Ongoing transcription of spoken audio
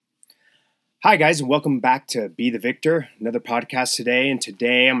Hi, guys, and welcome back to Be the Victor, another podcast today. And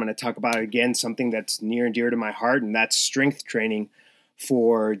today I'm going to talk about, again, something that's near and dear to my heart, and that's strength training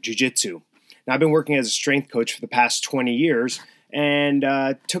for Jiu-Jitsu. Now, I've been working as a strength coach for the past 20 years and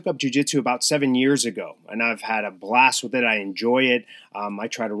took up Jiu-Jitsu about 7 years ago. And I've had a blast with it. I enjoy it. I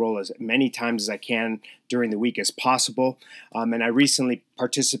try to roll as many times as I can during the week as possible. And I recently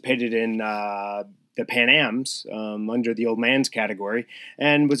participated in the Pan Ams under the old man's category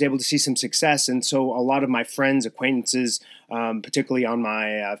and was able to see some success. And so a lot of my friends, acquaintances, particularly on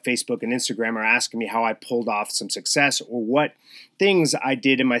my Facebook and Instagram, are asking me how I pulled off some success or what things I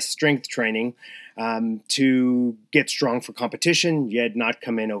did in my strength training to get strong for competition, yet not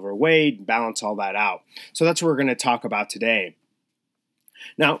come in overweight, balance all that out. So that's what we're going to talk about today.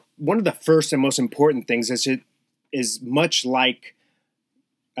 Now, one of the first and most important things is much like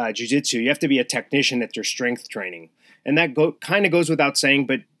Jiu-Jitsu, you have to be a technician at your strength training. And that kind of goes without saying,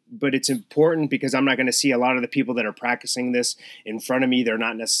 but it's important because I'm not going to see a lot of the people that are practicing this in front of me. They're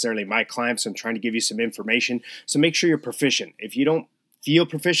not necessarily my clients. I'm trying to give you some information. So make sure you're proficient. If you don't feel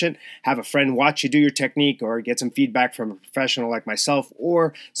proficient, have a friend watch you do your technique or get some feedback from a professional like myself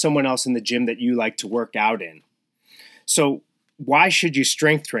or someone else in the gym that you like to work out in. So why should you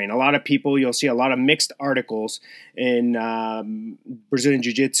strength train? A lot of people, you'll see a lot of mixed articles in Brazilian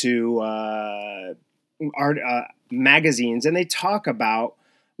Jiu-Jitsu magazines, and they talk about,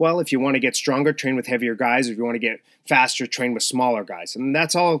 well, if you want to get stronger, train with heavier guys. If you want to get faster, train with smaller guys. And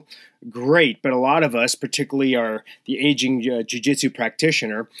that's all great, but a lot of us, particularly the aging Jiu-Jitsu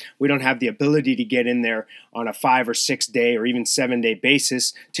practitioner, we don't have the ability to get in there on a 5 or 6 day or even 7 day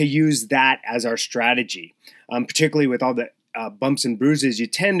basis to use that as our strategy, particularly with all the bumps and bruises you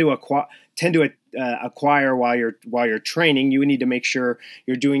tend to acquire while you're training. You need to make sure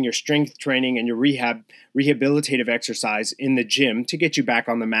you're doing your strength training and your rehabilitative exercise in the gym to get you back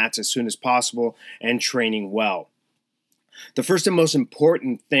on the mats as soon as possible and training well. The first and most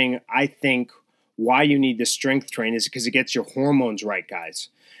important thing, I think, why you need to strength train is because it gets your hormones right, guys.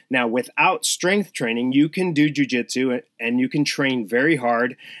 Now, without strength training, you can do jiu-jitsu and you can train very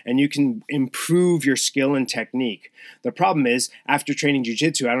hard and you can improve your skill and technique. The problem is, after training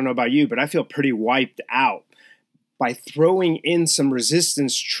jiu-jitsu, I don't know about you, but I feel pretty wiped out. By throwing in some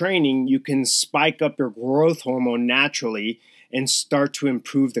resistance training, you can spike up your growth hormone naturally and start to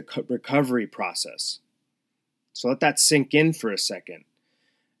improve the recovery process. So let that sink in for a second.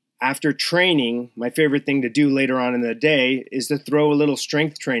 After training, my favorite thing to do later on in the day is to throw a little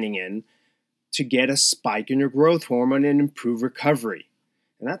strength training in to get a spike in your growth hormone and improve recovery.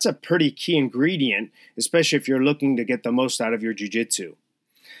 And that's a pretty key ingredient, especially if you're looking to get the most out of your jiu-jitsu.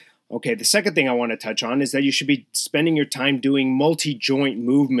 Okay, the second thing I want to touch on is that you should be spending your time doing multi-joint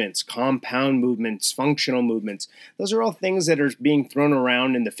movements, compound movements, functional movements. Those are all things that are being thrown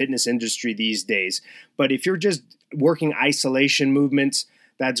around in the fitness industry these days. But if you're just working isolation movements,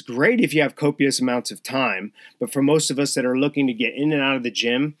 that's great if you have copious amounts of time, but for most of us that are looking to get in and out of the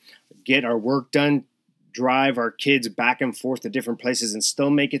gym, get our work done, drive our kids back and forth to different places and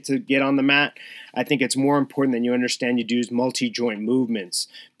still make it to get on the mat, I think it's more important that you understand you do multi-joint movements.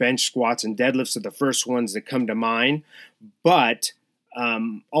 Bench squats and deadlifts are the first ones that come to mind, but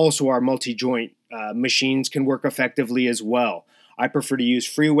also our multi-joint machines can work effectively as well. I prefer to use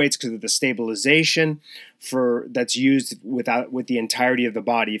free weights because of the stabilization that's used with the entirety of the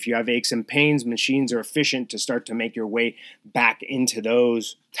body. If you have aches and pains, machines are efficient to start to make your way back into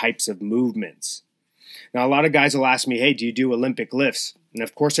those types of movements. Now, a lot of guys will ask me, hey, do you do Olympic lifts? And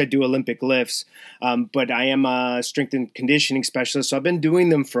of course I do Olympic lifts, but I am a strength and conditioning specialist, so I've been doing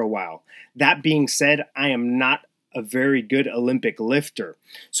them for a while. That being said, I am not a very good Olympic lifter.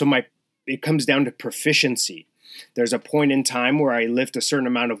 So it comes down to proficiency. There's a point in time where I lift a certain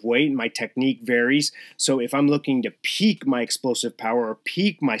amount of weight and my technique varies. So if I'm looking to peak my explosive power or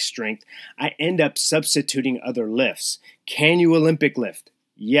peak my strength, I end up substituting other lifts. Can you Olympic lift?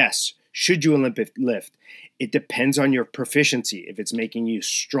 Yes. Should you Olympic lift? It depends on your proficiency. If it's making you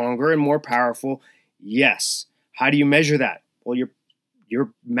stronger and more powerful, yes. How do you measure that? Well,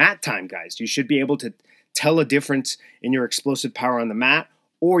 your mat time, guys. You should be able to tell a difference in your explosive power on the mat,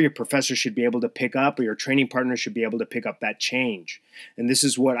 or your professor should be able to pick up, or your training partner should be able to pick up that change. And this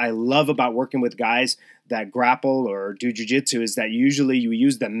is what I love about working with guys that grapple or do jiu-jitsu, is that usually you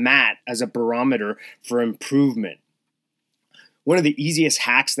use the mat as a barometer for improvement. One of the easiest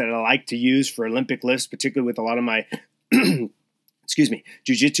hacks that I like to use for Olympic lifts, particularly with a lot of my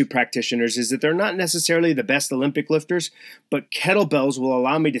jiu-jitsu practitioners, is that they're not necessarily the best Olympic lifters, but kettlebells will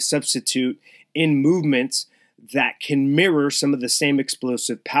allow me to substitute in movements that can mirror some of the same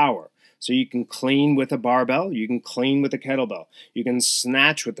explosive power. So you can clean with a barbell, you can clean with a kettlebell, you can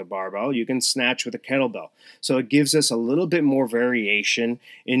snatch with a barbell, you can snatch with a kettlebell. So it gives us a little bit more variation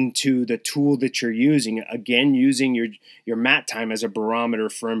into the tool that you're using, again, using your mat time as a barometer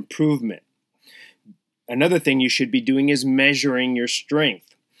for improvement. Another thing you should be doing is measuring your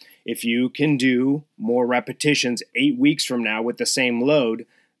strength. If you can do more repetitions 8 weeks from now with the same load,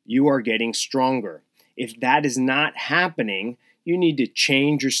 you are getting stronger. If that is not happening, you need to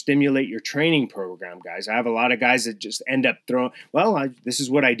change or stimulate your training program, guys. I have a lot of guys that just end up throwing, this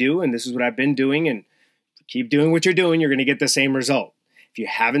is what I do and this is what I've been doing, and keep doing what you're doing, you're going to get the same result. If you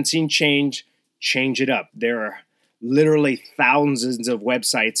haven't seen change, change it up. There are literally thousands of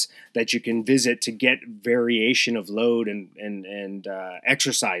websites that you can visit to get variation of load and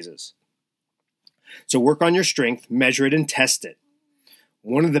exercises. So work on your strength, measure it, and test it.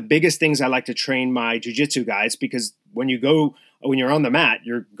 One of the biggest things I like to train my jiu-jitsu guys, because when you're on the mat,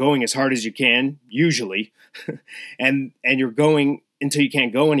 you're going as hard as you can, usually, and you're going until you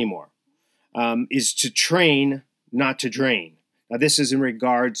can't go anymore, is to train, not to drain. Now, this is in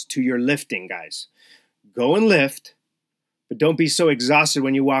regards to your lifting, guys. Go and lift, but don't be so exhausted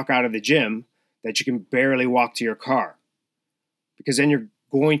when you walk out of the gym that you can barely walk to your car, because then you're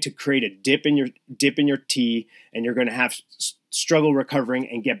going to create a dip in your T, and you're going to have struggle recovering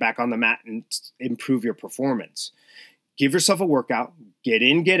and get back on the mat and improve your performance. Give yourself a workout, get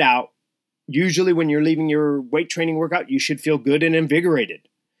in, get out. Usually when you're leaving your weight training workout, you should feel good and invigorated.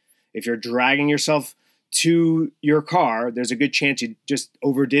 If you're dragging yourself to your car, there's a good chance you just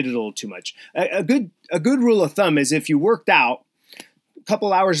overdid it a little too much. A good rule of thumb is if you worked out, a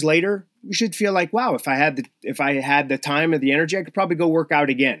couple hours later, you should feel like, wow, if I had the time or the energy, I could probably go work out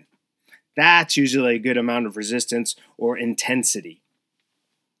again. That's usually a good amount of resistance or intensity.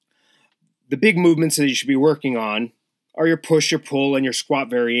 The big movements that you should be working on are your push, your pull, and your squat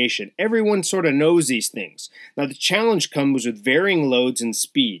variation. Everyone sort of knows these things. Now, the challenge comes with varying loads and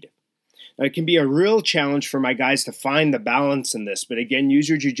speed. Now, it can be a real challenge for my guys to find the balance in this, but again, use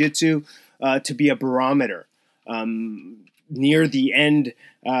your jiu-jitsu to be a barometer. Near the end,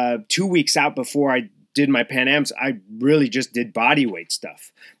 2 weeks out before I did my Pan Ams, I really just did body weight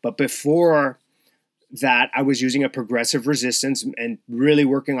stuff. But before that, I was using a progressive resistance and really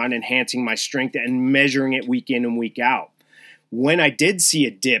working on enhancing my strength and measuring it week in and week out. When I did see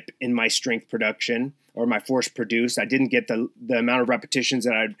a dip in my strength production or my force produced, I didn't get the amount of repetitions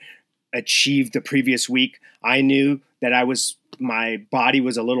that I'd achieved the previous week. I knew that my body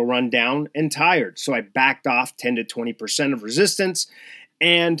was a little run down and tired. So I backed off 10 to 20% of resistance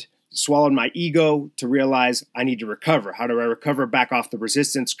and swallowed my ego to realize I need to recover. How do I recover back off the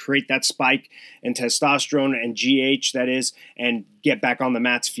resistance, create that spike in testosterone and GH, that is, and get back on the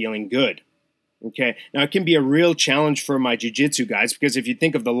mats feeling good? Okay, now it can be a real challenge for my jiu-jitsu guys, because if you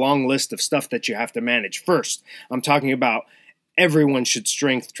think of the long list of stuff that you have to manage, first, I'm talking about everyone should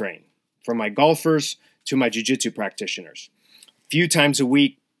strength train, from my golfers to my jiu-jitsu practitioners. A few times a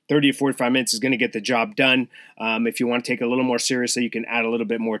week, 30 to 45 minutes is going to get the job done. If you want to take it a little more seriously, you can add a little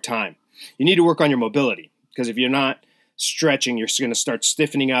bit more time. You need to work on your mobility, because if you're not stretching, you're going to start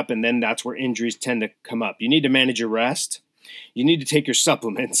stiffening up, and then that's where injuries tend to come up. You need to manage your rest. You need to take your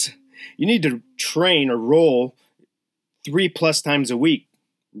supplements. You need to train or roll 3+ times a week,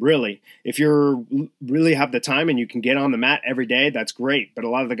 really. If you really have the time and you can get on the mat every day, that's great. But a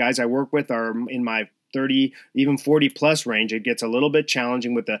lot of the guys I work with are in my 30, even 40 plus range. It gets a little bit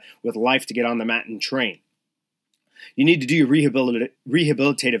challenging with life to get on the mat and train. You need to do your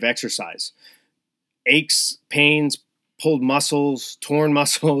rehabilitative exercise. Aches, pains, pulled muscles, torn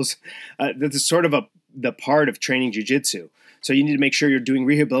muscles. That's sort of the part of training jiu-jitsu. So you need to make sure you're doing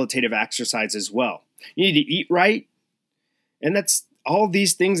rehabilitative exercise as well. You need to eat right. And that's all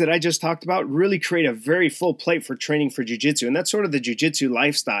these things that I just talked about really create a very full plate for training for jiu-jitsu. And that's sort of the jiu-jitsu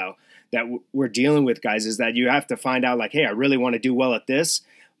lifestyle that we're dealing with, guys, is that you have to find out, like, hey, I really want to do well at this.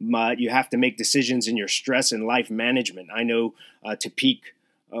 You have to make decisions in your stress and life management. I know to peak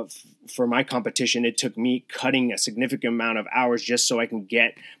for my competition, it took me cutting a significant amount of hours just so I can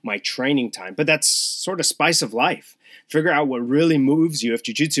get my training time. But that's sort of spice of life. Figure out what really moves you. If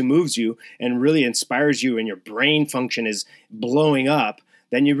jiu-jitsu moves you and really inspires you and your brain function is blowing up,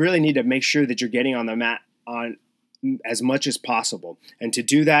 then you really need to make sure that you're getting on the mat on as much as possible. And to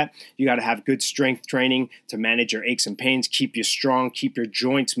do that, you got to have good strength training to manage your aches and pains, keep you strong, keep your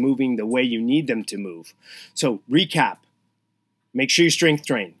joints moving the way you need them to move. So recap, make sure you strength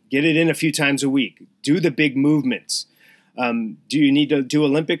train, get it in a few times a week, do the big movements. Do you need to do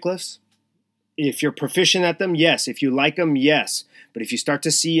Olympic lifts? If you're proficient at them, yes. If you like them, yes. But if you start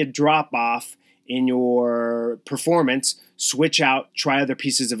to see a drop off in your performance, switch out, try other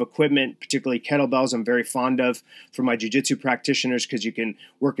pieces of equipment, particularly kettlebells I'm very fond of for my jiu-jitsu practitioners because you can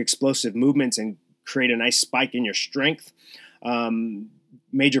work explosive movements and create a nice spike in your strength.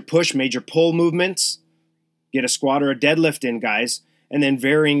 Major push, major pull movements. Get a squat or a deadlift in, guys, and then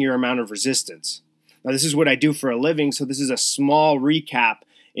varying your amount of resistance. Now, this is what I do for a living, so this is a small recap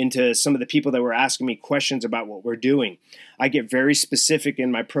into some of the people that were asking me questions about what we're doing. I get very specific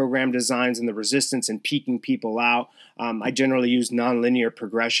in my program designs and the resistance and peaking people out. I generally use nonlinear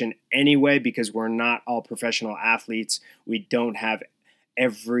progression anyway because we're not all professional athletes. We don't have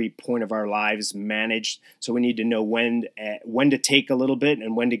every point of our lives managed, so we need to know when to take a little bit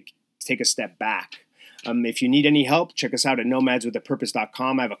and when to take a step back. If you need any help, check us out at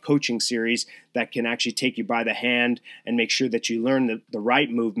nomadswithapurpose.com. I have a coaching series that can actually take you by the hand and make sure that you learn the right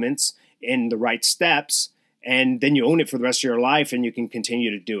movements in the right steps, and then you own it for the rest of your life and you can continue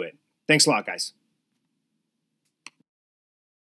to do it. Thanks a lot, guys.